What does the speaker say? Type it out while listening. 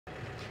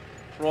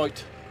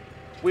Right,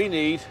 we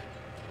need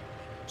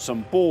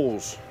some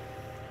balls.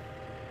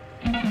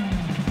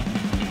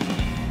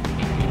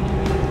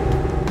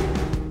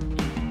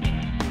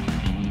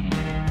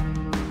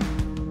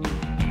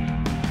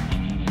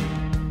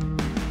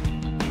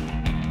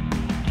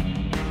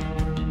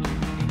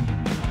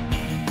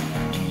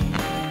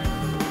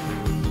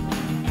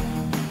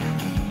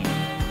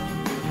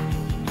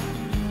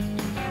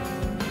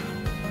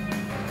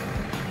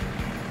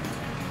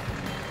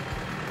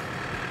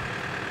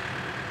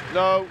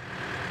 No.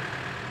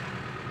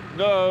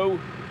 No.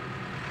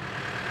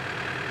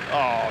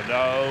 Oh,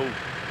 no.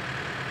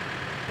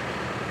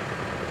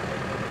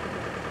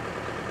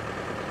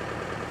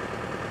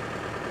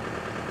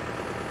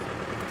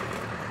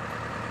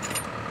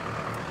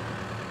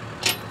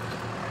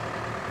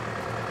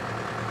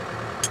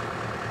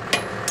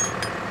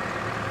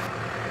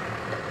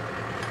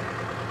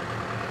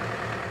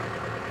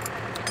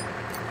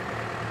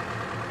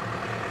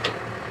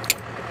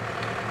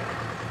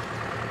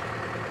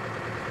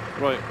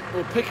 Right,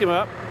 we'll pick him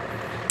up,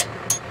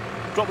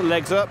 drop the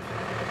legs up,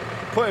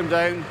 put him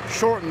down,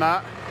 shorten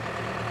that,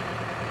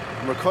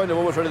 and we're kind of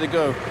almost ready to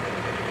go.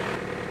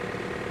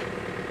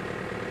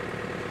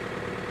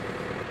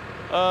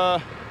 I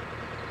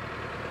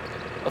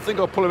think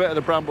I'll pull him out of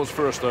the brambles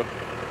first though.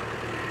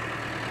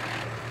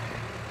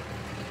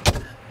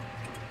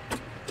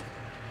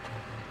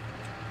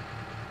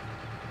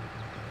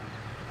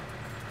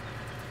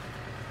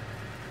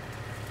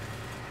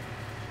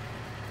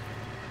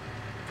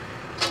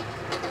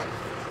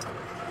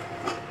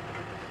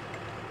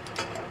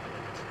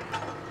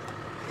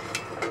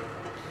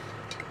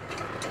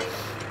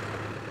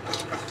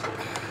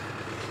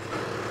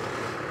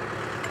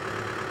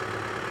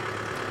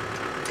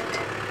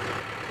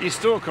 He's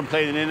still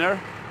complaining in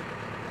there.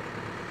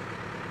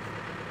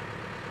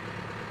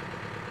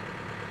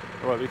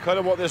 Right, we kind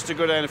of want this to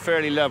go down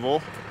fairly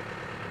level.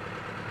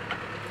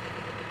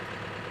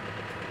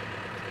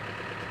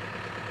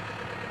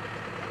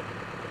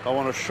 I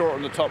want to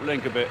shorten the top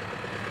link a bit.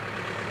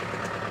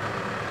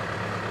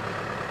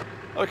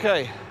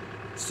 Okay,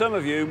 some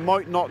of you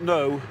might not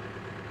know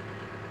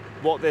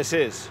what this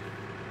is,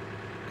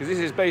 because this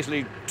is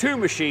basically two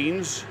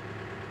machines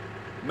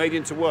made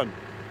into one.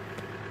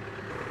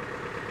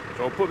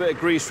 So I'll put a bit of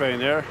grease around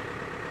there,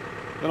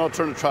 then I'll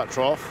turn the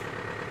tractor off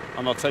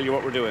and I'll tell you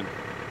what we're doing.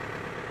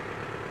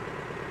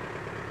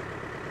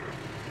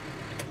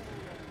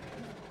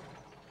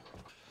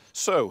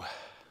 So,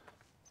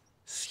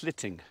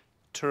 slitting,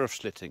 turf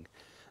slitting,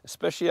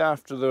 especially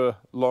after the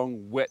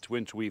long wet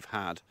winter we've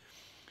had.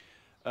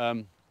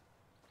 You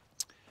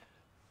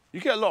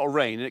get a lot of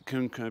rain and it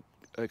can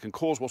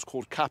cause what's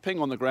called capping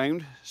on the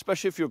ground,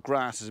 especially if your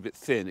grass is a bit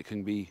thin.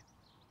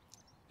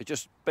 It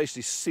just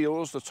basically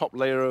seals the top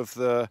layer of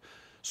the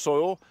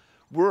soil.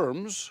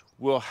 Worms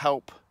will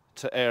help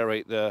to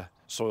aerate the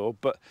soil,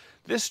 but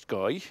this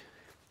guy,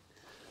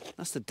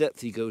 that's the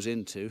depth he goes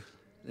into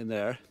in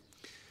there,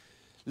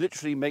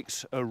 literally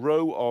makes a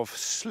row of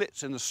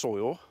slits in the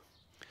soil,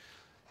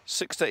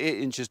 6 to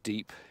 8 inches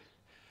deep,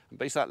 and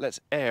basically that lets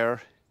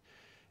air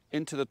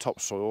into the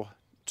topsoil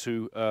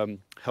to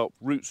help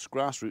roots,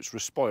 grass roots,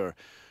 respire.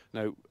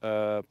 Now,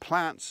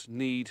 plants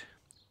need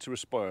to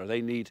respire.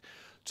 They need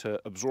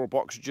to absorb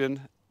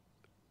oxygen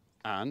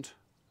and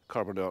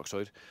carbon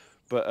dioxide,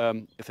 but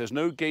if there's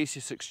no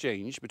gaseous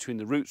exchange between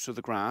the roots of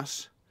the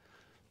grass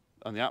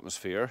and the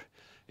atmosphere,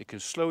 it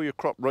can slow your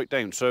crop right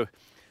down. So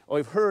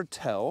I've heard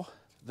tell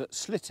that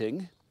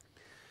slitting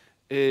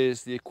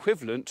is the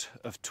equivalent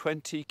of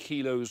 20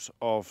 kilos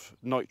of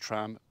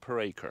nitram per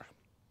acre.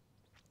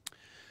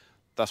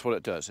 That's what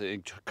it does. It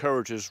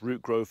encourages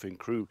root growth,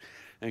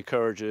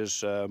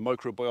 encourages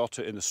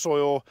microbiota in the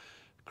soil,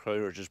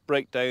 encourages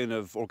breakdown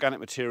of organic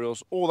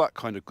materials, all that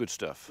kind of good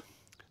stuff.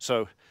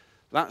 So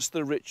that's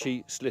the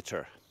Ritchie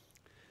slitter.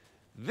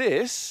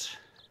 This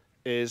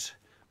is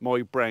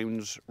my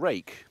Brown's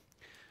rake.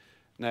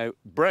 Now,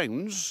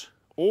 Brown's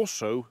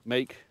also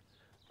make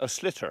a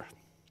slitter,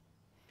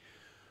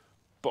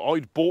 but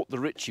I'd bought the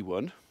Ritchie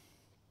one,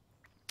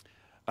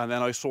 and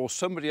then I saw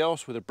somebody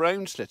else with a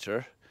Brown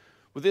slitter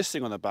with this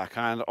thing on the back,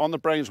 and on the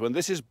Brown's one,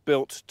 this is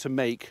built to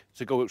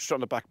go straight on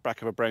the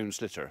back of a Brown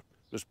slitter.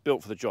 It was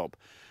built for the job,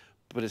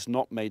 but it's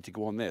not made to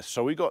go on this.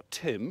 So we got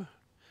Tim,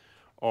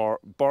 our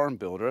barn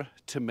builder,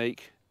 to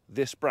make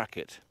this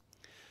bracket.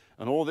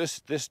 And all this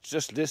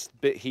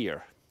bit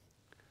here,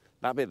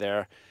 that bit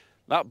there,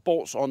 that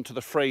bolts onto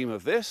the frame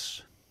of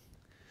this,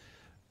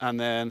 and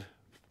then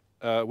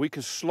we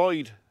can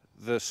slide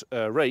this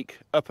rake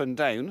up and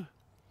down.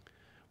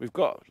 We've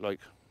got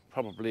like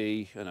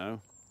probably,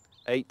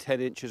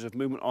 8–10 inches of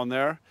movement on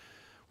there.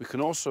 We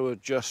can also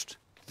adjust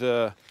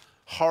the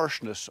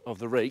harshness of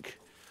the rake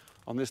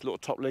on this little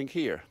top link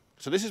here.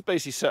 So this is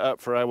basically set up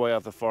for how I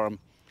have the farm.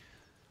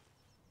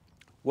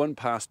 1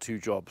 pass, 2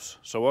 jobs.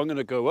 So I'm going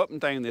to go up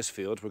and down this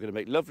field. We're going to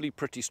make lovely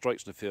pretty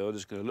stripes in the field.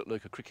 It's going to look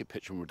like a cricket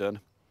pitch when we're done.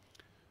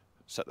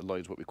 Set the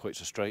lines won't be quite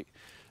so straight.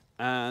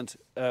 And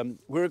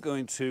we're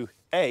going to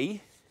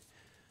aerate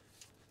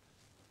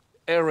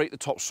the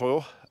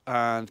topsoil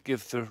and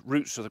give the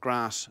roots of the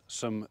grass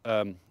some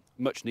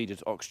much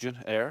needed oxygen,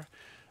 air.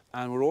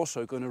 And we're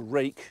also going to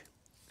rake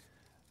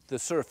the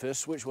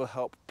surface, which will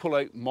help pull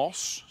out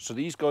moss. So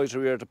these guys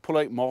are here to pull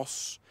out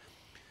moss,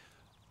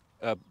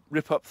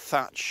 rip up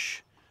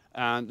thatch,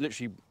 and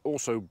literally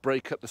also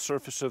break up the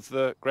surface of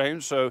the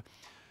ground. So,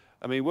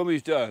 I mean, when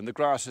we've done, the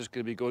grass is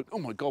going to be going, oh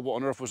my God, what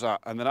on earth was that?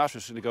 And then after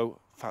it's going to go,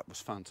 that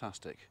was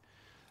fantastic.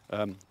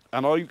 And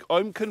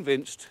I'm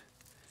convinced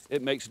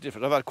it makes a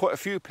difference. I've had quite a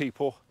few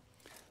people.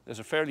 There's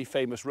a fairly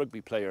famous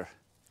rugby player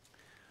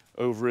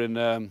over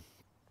in,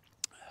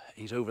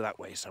 he's over that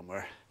way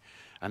somewhere.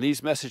 And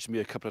he's messaged me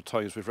a couple of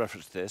times with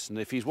reference to this. And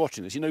if he's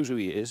watching this, he knows who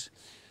he is.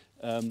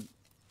 And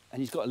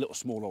he's got a little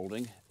small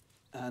holding.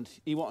 And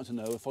he wanted to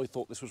know if I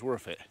thought this was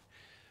worth it.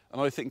 And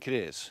I think it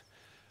is.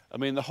 I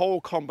mean, the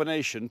whole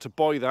combination to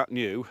buy that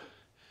new,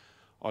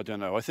 I don't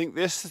know. I think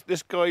this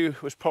guy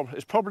is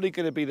probably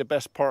going to be the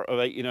best part of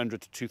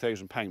 £1,800 to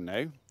 £2,000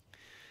 now.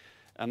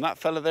 And that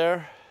fella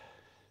there,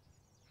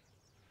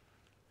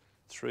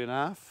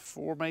 3.5,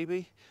 4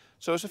 maybe.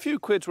 So it's a few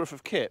quid's worth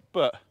of kit,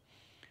 but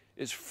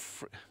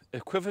it's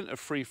equivalent of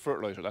free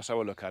fertiliser. That's how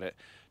I look at it.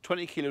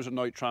 20 kilos of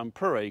nitram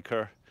per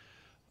acre.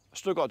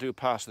 Still got to do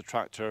past the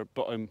tractor,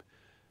 but I'm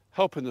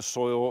helping the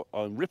soil.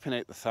 I'm ripping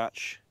out the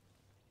thatch.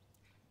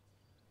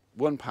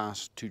 1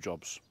 pass, 2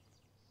 jobs.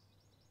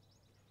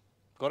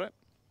 Got it?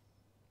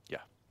 Yeah.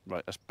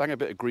 Right, let's bang a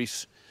bit of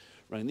grease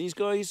around these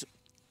guys,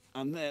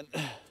 and then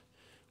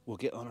we'll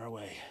get on our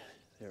way.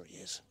 There he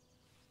is.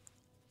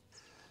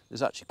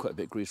 There's actually quite a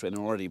bit of grease around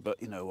already,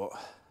 but you know what?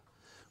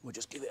 We'll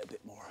just give it a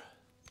bit more.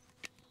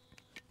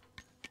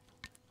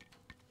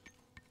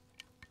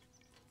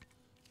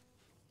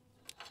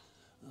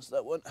 That's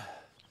that one.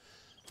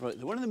 Right,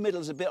 the one in the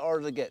middle is a bit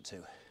harder to get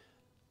to.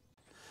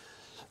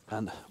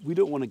 And we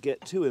don't want to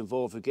get too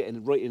involved with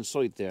getting right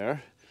inside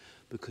there,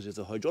 because if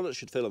the hydraulics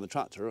should fail on the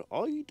tractor,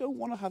 I don't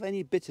want to have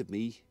any bit of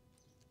me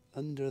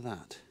under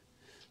that.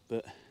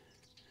 But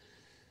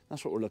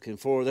that's what we're looking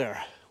for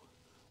there.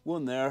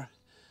 One there,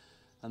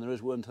 and there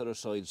is one to the other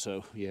side,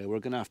 so yeah, we're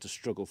going to have to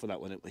struggle for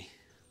that one, aren't we?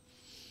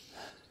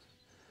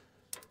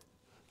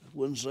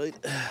 One side.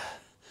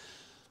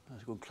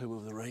 Let's go and climb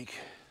over the rake.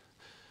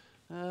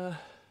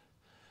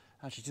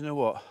 Actually, do you know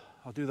what?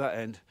 I'll do that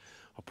end,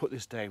 I'll put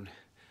this down,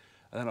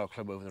 and then I'll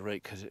climb over the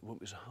rake because it won't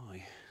be so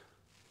high.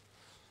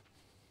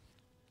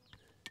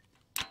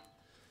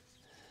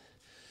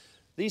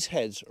 These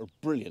heads are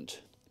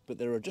brilliant, but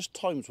there are just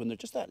times when they're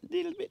just that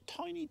little bit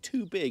tiny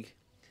too big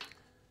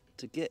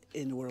to get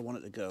in where I want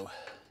it to go.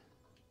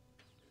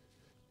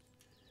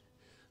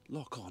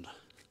 Lock on.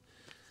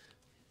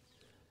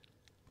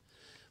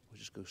 We'll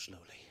just go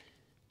slowly.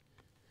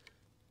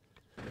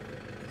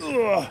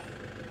 Ugh.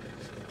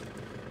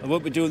 I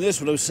won't be doing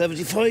this when I was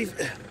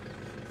 75.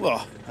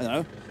 Well, I don't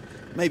know.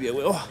 Maybe I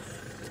will.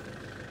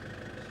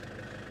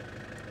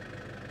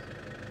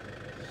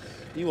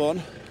 You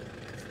on?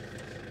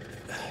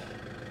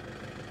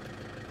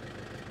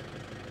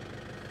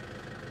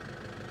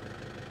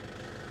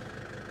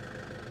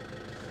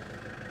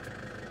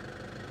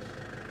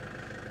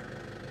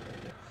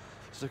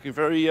 It's looking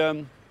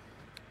very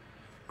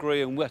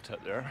grey and wet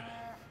up there.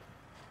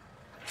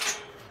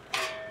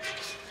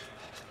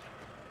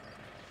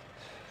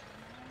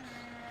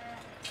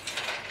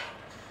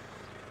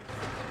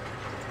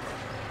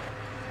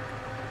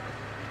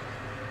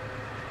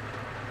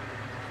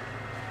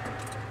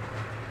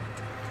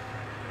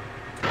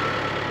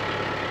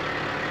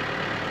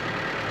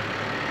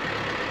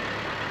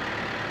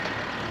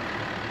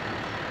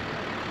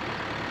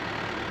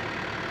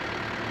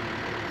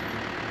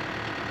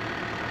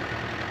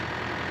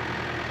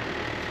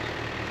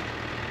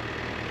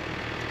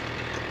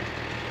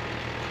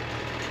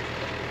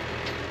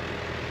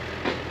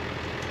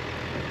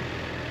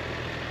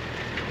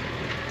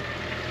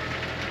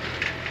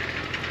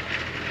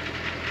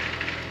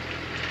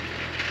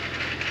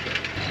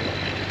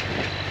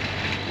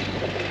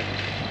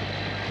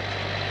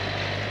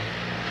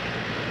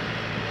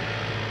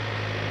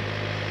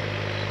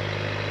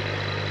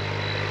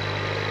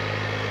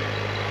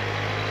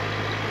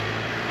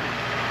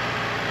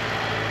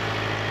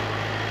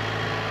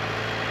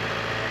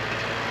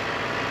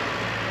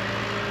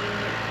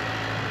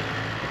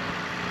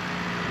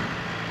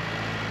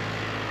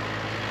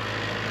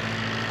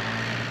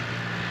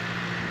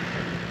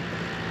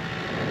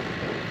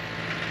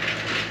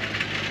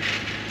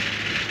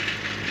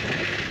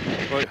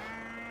 Right,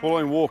 while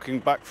I'm walking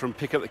back from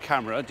pick up the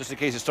camera, just in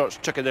case it starts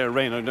chucking down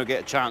rain, I don't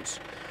get a chance.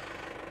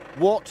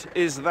 What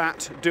is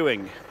that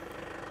doing?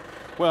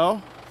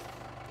 Well,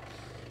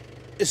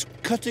 it's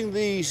cutting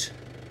these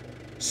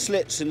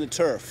slits in the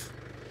turf,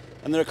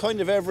 and they're kind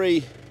of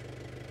every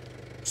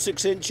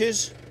 6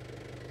 inches.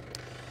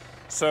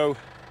 So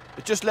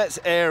it just lets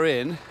air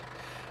in,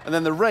 and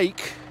then the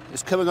rake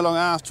is coming along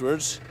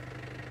afterwards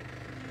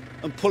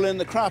and pulling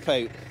the crap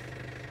out.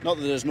 Not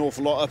that there's an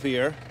awful lot up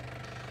here.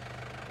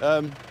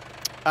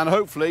 And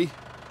hopefully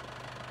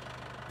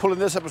pulling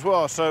this up as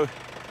well. So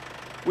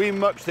we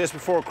mucked this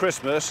before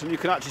Christmas, and you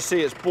can actually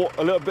see it's brought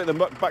a little bit of the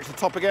muck back to the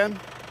top again.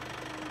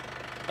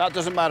 That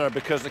doesn't matter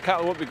because the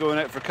cattle won't be going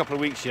out for a couple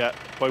of weeks yet,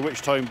 by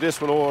which time this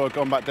will all have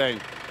gone back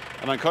down.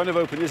 And I'm kind of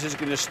hoping this is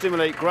going to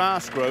stimulate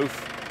grass growth.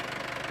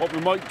 What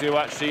we might do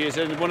actually is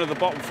in one of the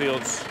bottom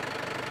fields,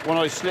 when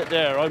I slit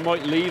there, I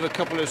might leave a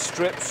couple of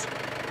strips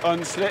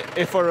unslit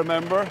if I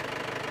remember,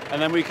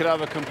 and then we could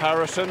have a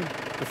comparison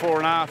before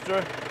and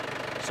after.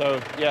 So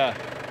yeah,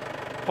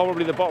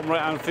 probably the bottom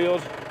right hand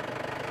field,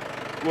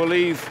 we'll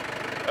leave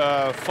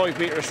a 5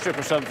 metre strip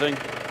or something,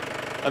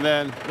 and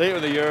then later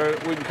in the year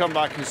we can come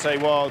back and say,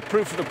 well,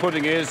 proof of the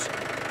pudding is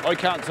I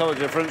can't tell the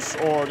difference,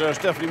 or there's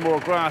definitely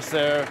more grass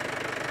there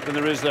than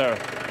there is there.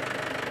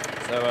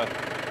 So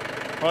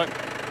right,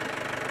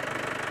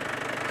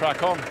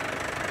 crack on.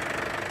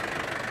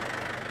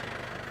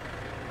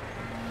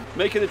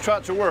 Making the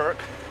tractor work,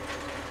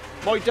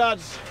 my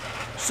dad's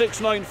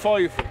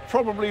 695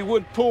 probably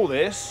would pull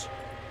this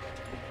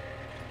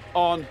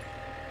on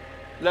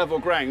level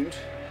ground,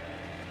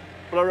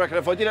 but I reckon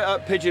if I did it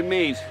up Pigeon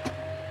Mead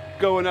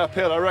going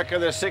uphill, I reckon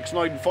the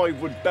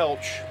 695 would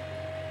belch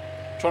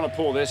trying to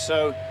pull this.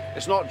 So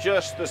it's not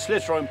just the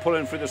slitter I'm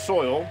pulling through the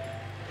soil,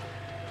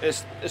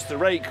 it's the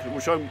rake,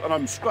 which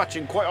I'm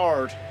scratching quite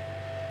hard.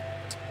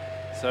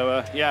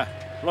 So yeah,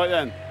 right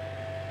then,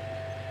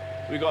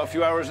 we got a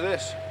few hours of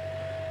this.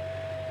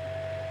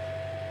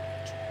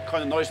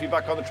 Kind of nice to be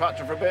back on the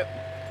tractor for a bit,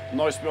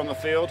 nice to be on the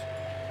field.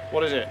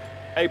 What is it?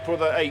 April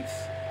the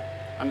 8th,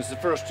 and it's the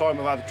first time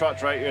I've had the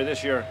tractor out here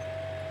this year.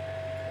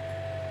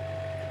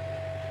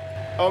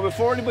 Oh,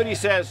 before anybody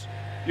says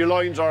your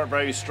lines aren't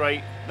very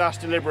straight, that's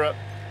deliberate.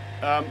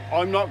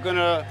 I'm not going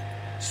to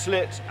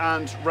slit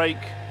and rake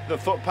the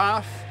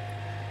footpath,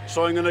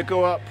 so I'm going to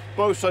go up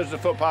both sides of the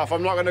footpath.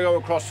 I'm not going to go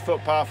across the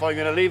footpath. I'm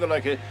going to leave it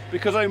like it,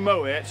 because I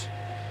mow it.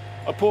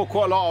 I pour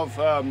quite a lot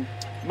of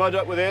mud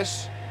up with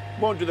this.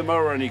 Won't do the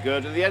mower any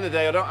good. At the end of the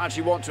day, I don't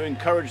actually want to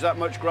encourage that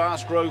much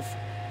grass growth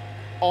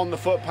on the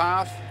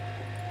footpath.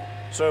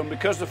 So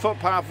because the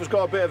footpath has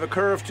got a bit of a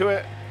curve to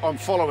it, I'm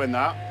following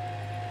that.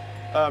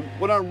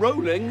 When I'm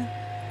rolling,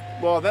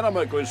 well, then I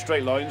might go in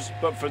straight lines,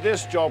 but for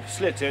this job,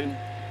 slitting,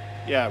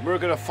 yeah, we're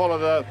going to follow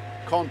the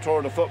contour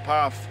of the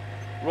footpath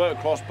right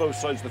across both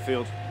sides of the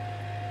field.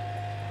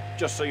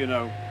 Just so you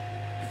know,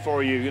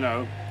 before you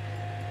know,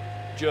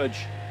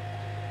 judge.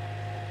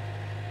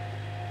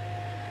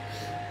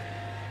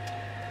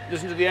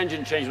 Listen to the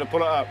engine change when I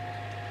pull it up.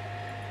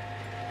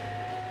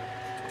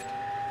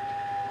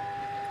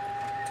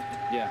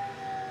 Yeah.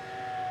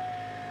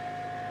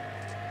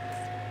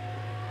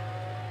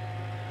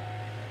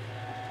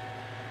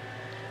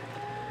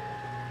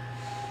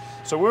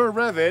 So we're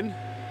revving,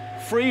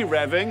 free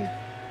revving,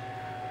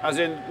 as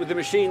in with the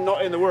machine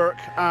not in the work,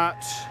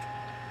 at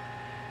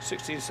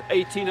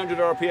 1800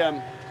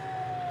 RPM.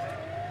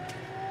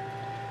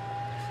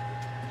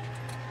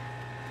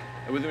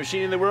 And with the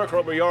machine in the work,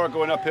 right, we are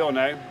going uphill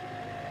now.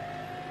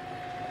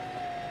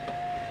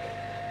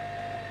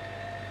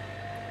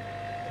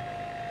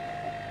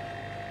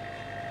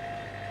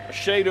 A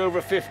shade over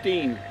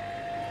 15.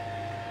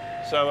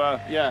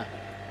 So yeah,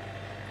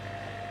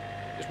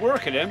 it's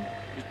working him.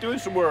 He's doing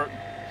some work.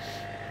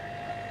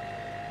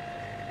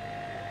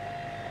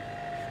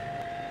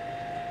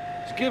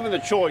 So given the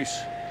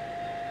choice,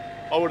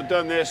 I would have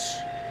done this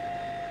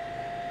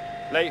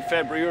late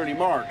February, early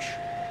March,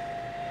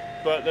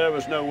 but there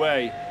was no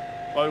way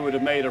I would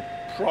have made a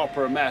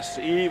proper mess.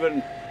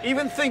 Even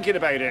thinking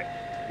about it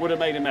would have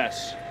made a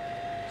mess.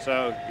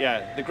 So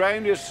yeah, the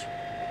ground is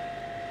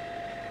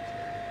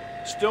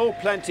still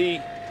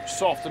plenty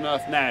soft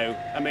enough now.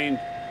 I mean,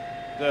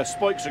 the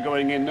spikes are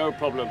going in, no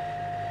problem.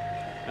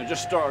 They're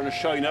just starting to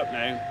shine up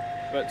now.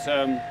 But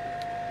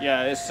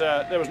yeah, it's,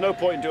 there was no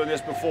point in doing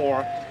this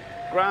before.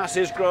 Grass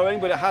is growing,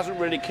 but it hasn't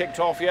really kicked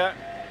off yet.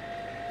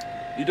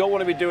 You don't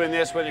want to be doing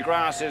this when the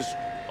grass is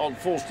on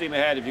full steam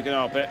ahead if you can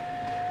help it.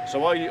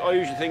 So I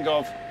usually think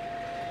of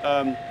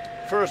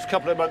first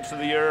couple of months of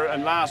the year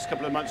and last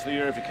couple of months of the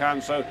year if you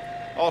can. So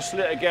I'll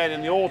slit again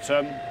in the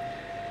autumn.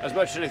 As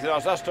much as anything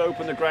else, that's to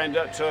open the ground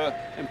up to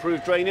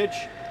improve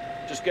drainage.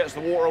 Just gets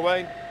the water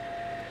away.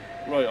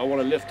 Right, I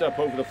want to lift up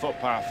over the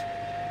footpath.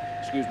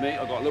 Excuse me,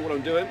 I've got to look what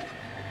I'm doing.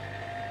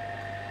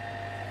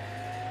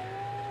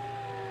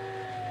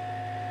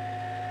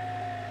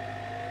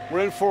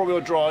 We're in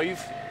four-wheel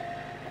drive.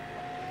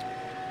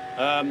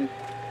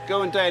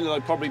 Going down,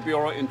 I'd probably be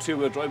all right in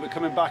two-wheel drive, but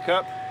coming back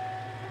up,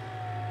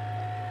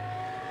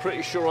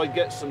 pretty sure I'd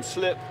get some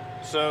slip.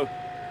 So,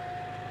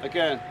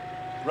 again,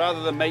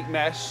 rather than make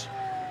mess,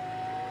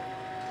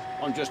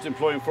 I'm just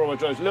employing four-wheel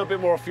drive. A little bit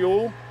more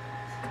fuel,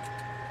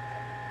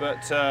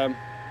 but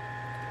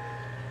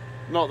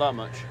not that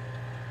much.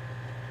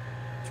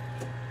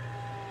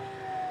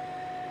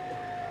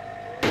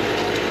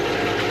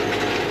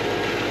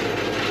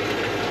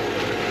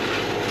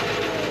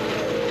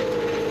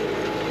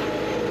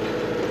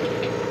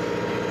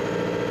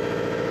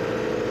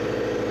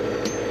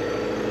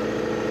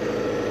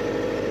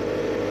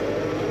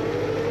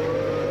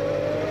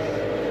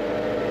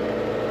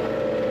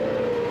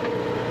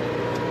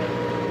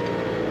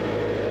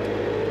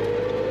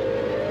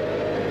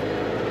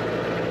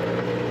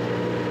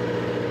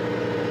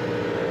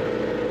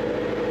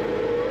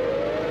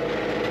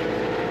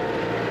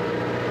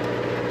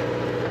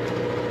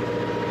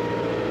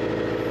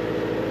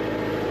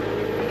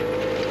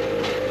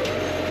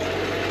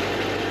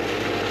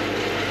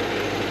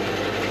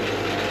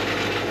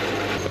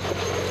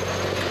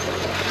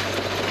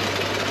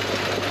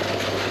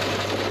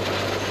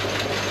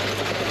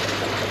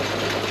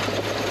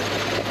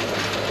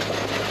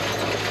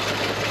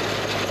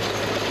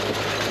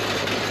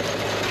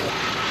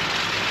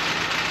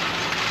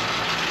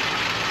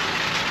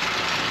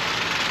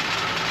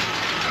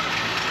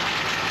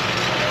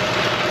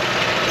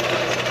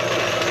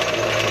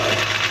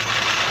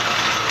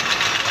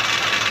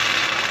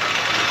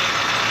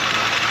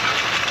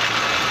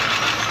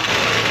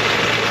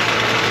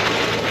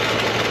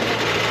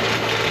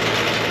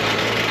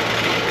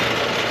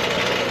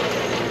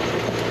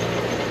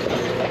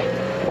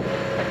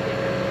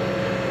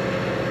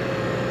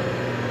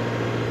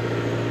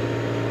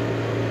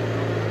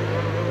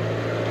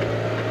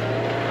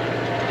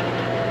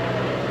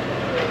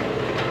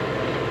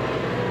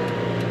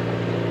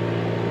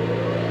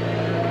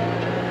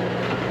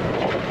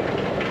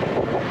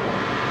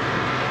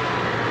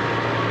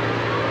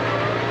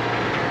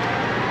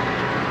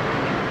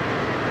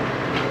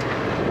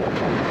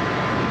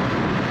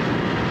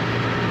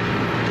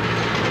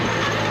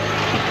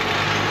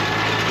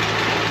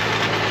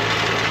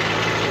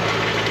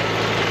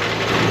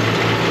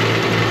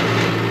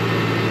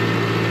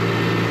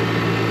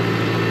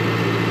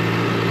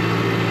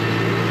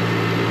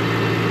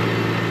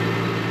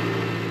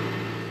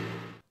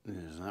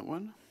 that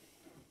one.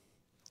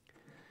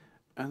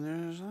 And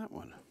there's that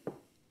one.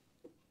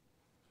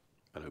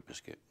 Hello,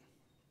 biscuit.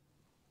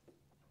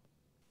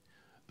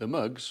 The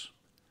mugs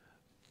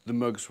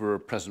were a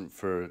present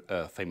for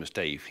famous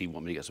Dave. He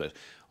wanted me to get some.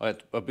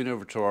 I've been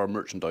over to our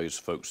merchandise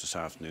folks this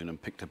afternoon and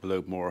picked up a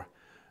load more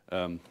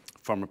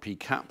Farmer P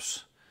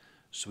caps.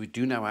 So we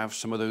do now have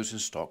some of those in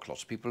stock.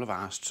 Lots of people have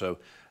asked. So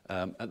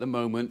at the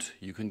moment,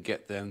 you can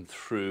get them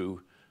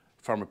through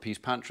Farmer P's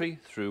pantry,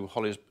 through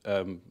Holly's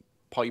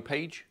pie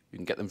page. You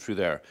can get them through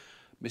there.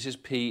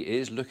 Mrs. P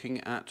is looking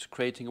at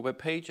creating a web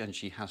page, and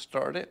she has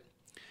started it.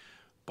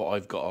 But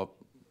I've got to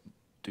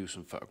do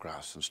some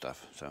photographs and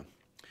stuff. So,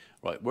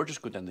 right, we're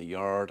just going down the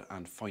yard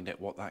and find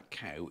out what that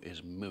cow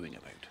is mooing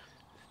about.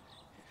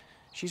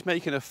 She's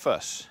making a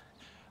fuss,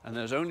 and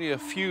there's only a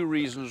few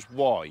reasons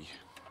why.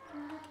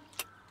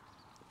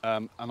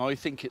 And I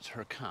think it's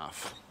her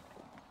calf.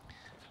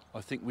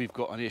 I think we've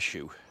got an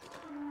issue.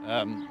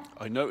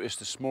 I noticed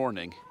this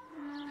morning,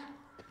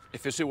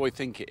 if it's who I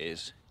think it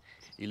is,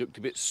 he looked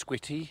a bit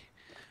squitty.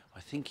 I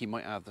think he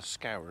might have the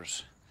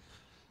scours.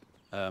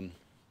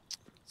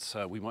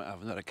 So we might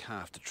have another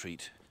calf to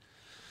treat.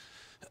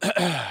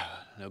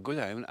 Now go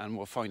down and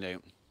we'll find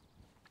out.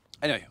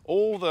 Anyway,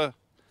 all the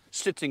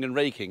slitting and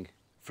raking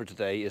for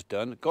today is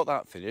done. Got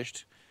that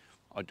finished.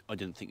 I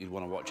didn't think you'd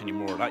want to watch any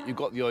more of that. You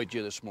got the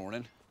idea this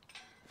morning.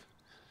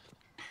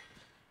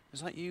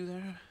 Is that you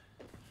there?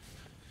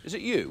 Is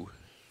it you?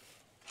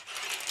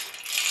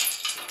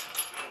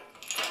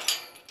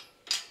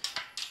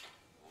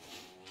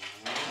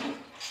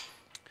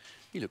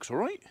 He looks all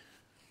right.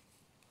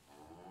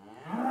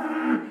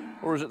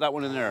 Or is it that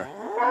one in there?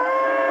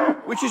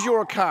 Which is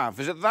your calf?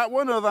 Is it that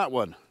one or that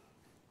one?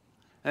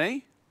 Eh?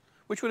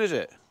 Which one is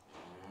it?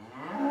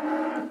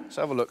 Let's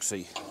have a look,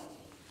 see.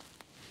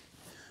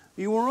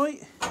 Are you all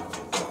right?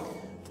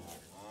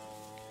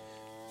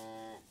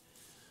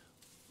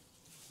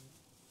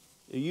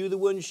 Are you the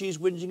one she's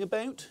whinging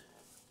about?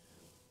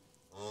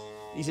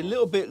 He's a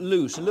little bit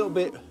loose, a little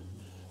bit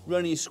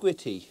runny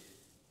squitty.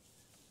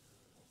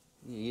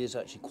 He is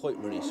actually quite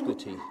runny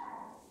squitty.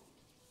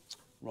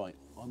 Right,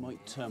 I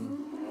might, I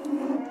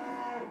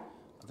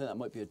think that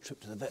might be a trip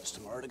to the vets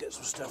tomorrow to get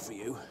some stuff for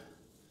you.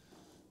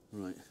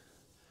 Right.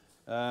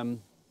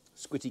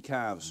 Squitty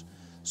calves.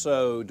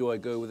 So, do I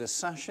go with a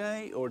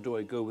sachet or do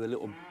I go with a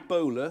little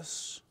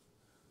bolus?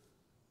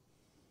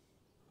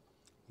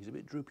 He's a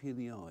bit droopy in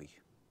the eye.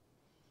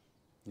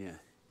 Yeah.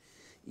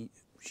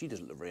 She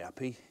doesn't look very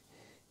happy.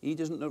 He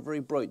doesn't look very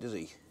bright, does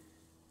he?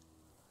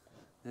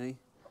 Hey?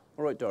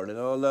 All right, darling,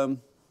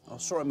 I'll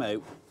sort him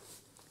out.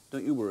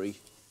 Don't you worry.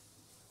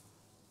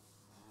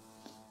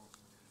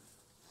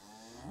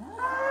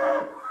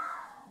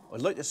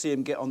 I'd like to see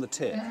him get on the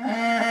tit.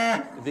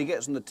 If he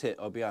gets on the tit,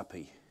 I'll be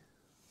happy.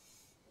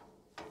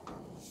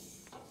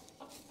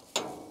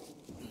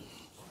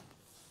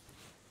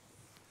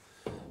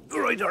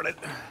 All right, darling.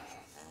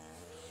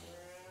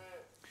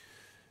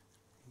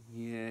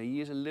 Yeah,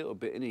 he is a little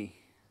bit, isn't he?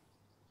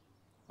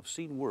 I've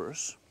seen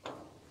worse.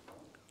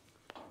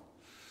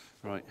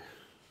 Right.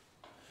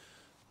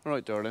 All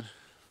right, darling.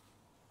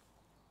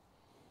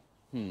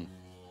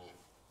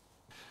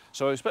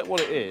 So I expect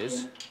what it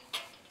is,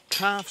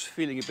 calf's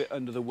feeling a bit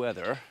under the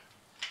weather.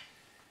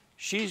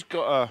 She's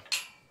got a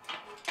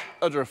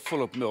udder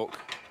full of milk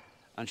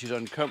and she's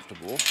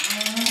uncomfortable.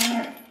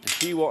 And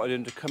she wanted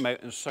him to come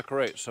out and suck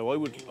her out. So I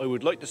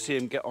would like to see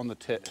him get on the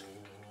tit.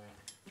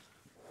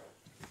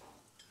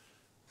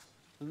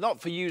 Not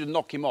for you to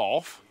knock him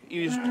off.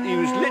 He was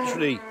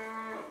literally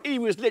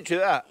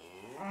that.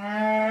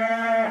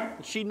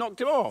 And she knocked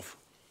him off.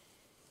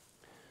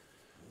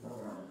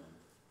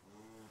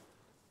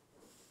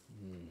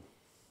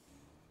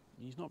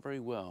 He's not very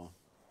well.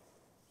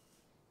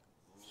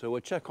 So we'll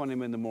check on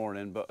him in the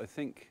morning, but I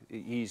think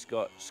he's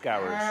got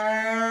scours.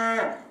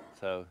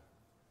 So,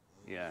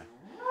 yeah.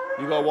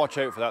 You've got to watch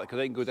out for that because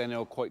they can go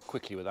downhill quite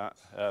quickly with that.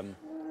 And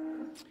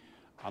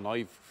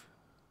I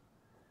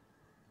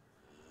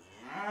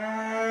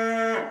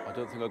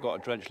don't think I've got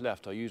a drench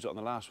left. I used it on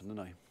the last one,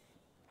 didn't I?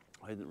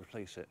 I didn't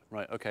replace it.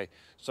 Right, okay.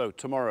 So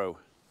tomorrow,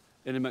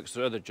 in amongst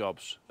the other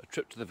jobs, a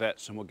trip to the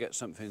vets and we'll get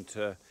something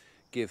to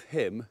give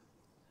him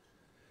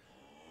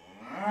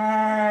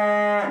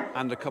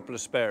and a couple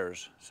of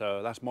spares.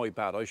 So that's my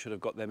bad. I should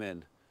have got them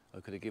in. I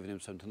could have given him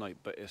some tonight,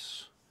 but they're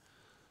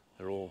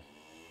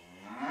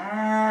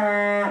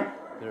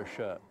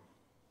shut.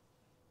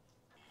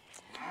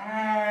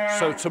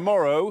 So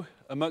tomorrow,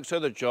 amongst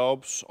other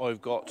jobs,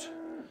 I've got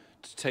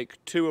to take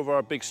 2 of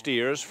our big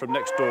steers from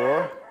next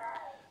door.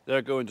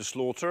 They're going to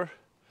slaughter.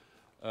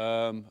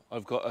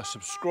 I've got a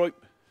subscribe.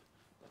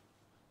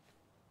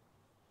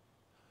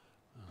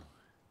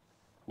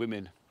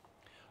 Women.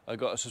 I've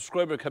got a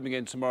subscriber coming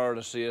in tomorrow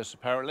to see us,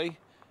 apparently.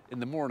 In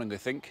the morning, I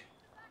think.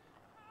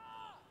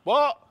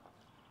 What?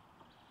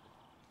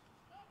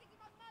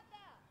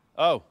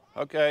 Oh,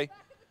 okay.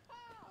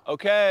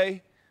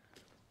 Okay.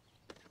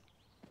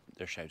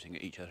 They're shouting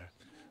at each other.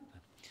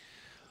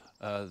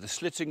 The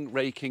slitting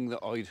raking that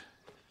I'd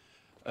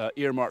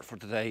earmarked for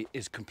today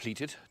is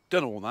completed.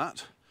 Done all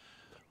that.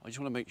 I just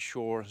want to make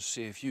sure and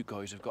see if you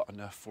guys have got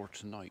enough for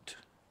tonight.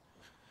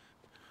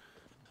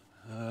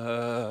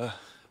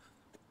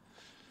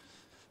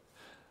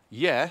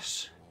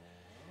 Yes,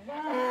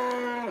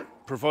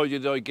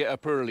 provided I get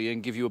up early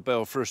and give you a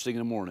bell first thing in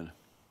the morning.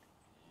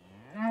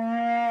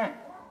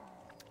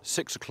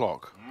 6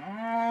 o'clock.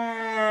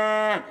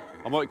 I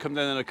might come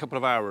down in a couple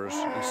of hours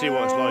and see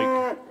what it's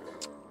like.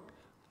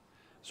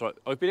 So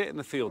I've been out in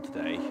the field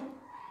today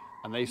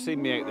and they've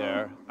seen me out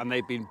there and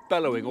they've been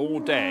bellowing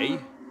all day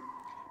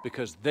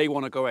because they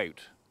want to go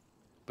out,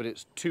 but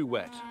it's too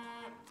wet,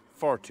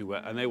 far too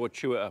wet, and they will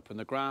chew it up and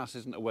the grass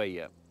isn't away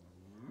yet.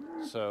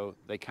 So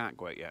they can't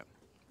go out yet.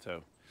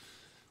 So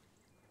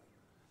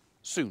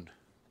soon,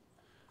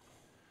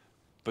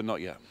 but not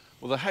yet.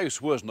 Well, the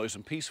house was nice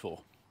and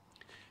peaceful,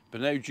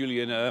 but now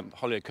Julie and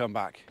Holly have come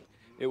back,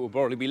 it will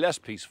probably be less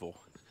peaceful.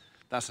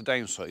 That's the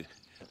downside.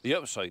 The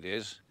upside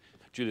is,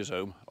 Julie's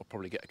home, I'll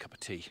probably get a cup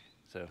of tea.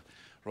 So,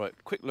 right,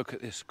 quick look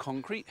at this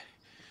concrete,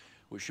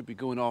 which should be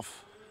going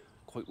off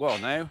quite well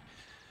now.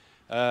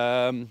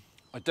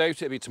 I doubt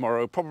it'll be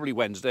tomorrow, probably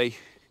Wednesday.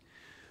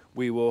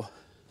 We will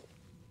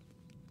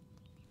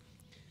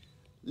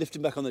lift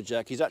him back on the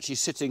jack. He's actually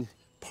sitting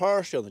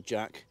partially on the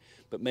jack,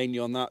 but mainly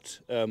on that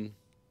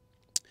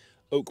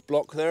oak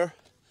block there.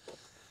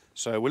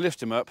 So we'll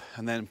lift him up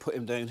and then put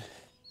him down,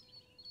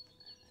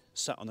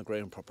 sat on the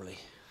ground properly.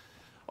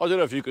 I don't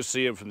know if you could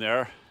see him from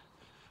there,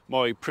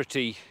 my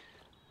pretty,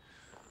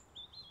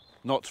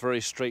 not very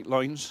straight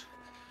lines.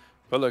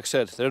 But like I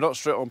said, they're not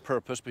straight on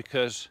purpose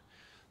because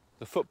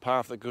the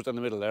footpath that goes down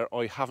the middle there,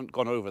 I haven't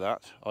gone over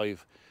that.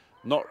 I've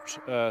not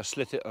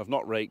slit it, I've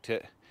not raked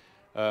it.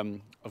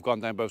 I've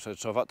gone down both sides,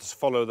 so I've had to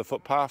follow the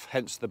footpath,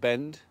 hence the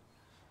bend.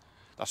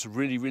 That's a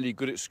really, really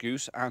good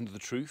excuse and the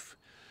truth.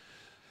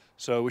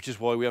 So, which is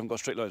why we haven't got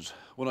straight lines.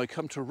 When I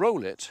come to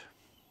roll it,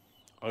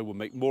 I will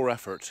make more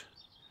effort,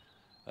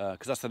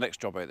 because that's the next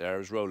job out there,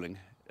 is rolling.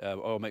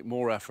 I'll make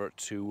more effort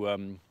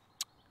to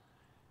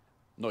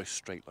nice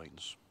straight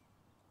lines.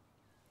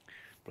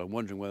 But I'm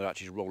wondering whether I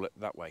actually roll it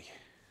that way,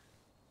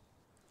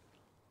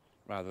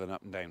 rather than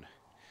up and down,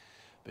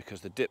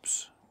 because the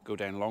dips go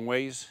down long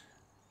ways,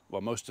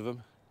 well, most of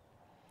them,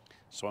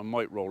 so I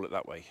might roll it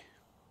that way.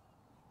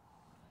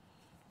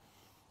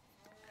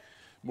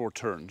 More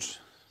turns,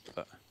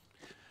 but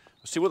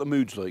I'll see what the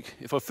mood's like.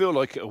 If I feel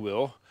like it, I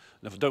will,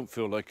 and if I don't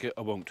feel like it,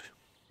 I won't.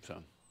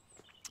 So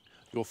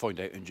you'll find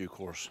out in due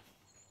course.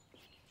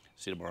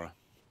 See you tomorrow.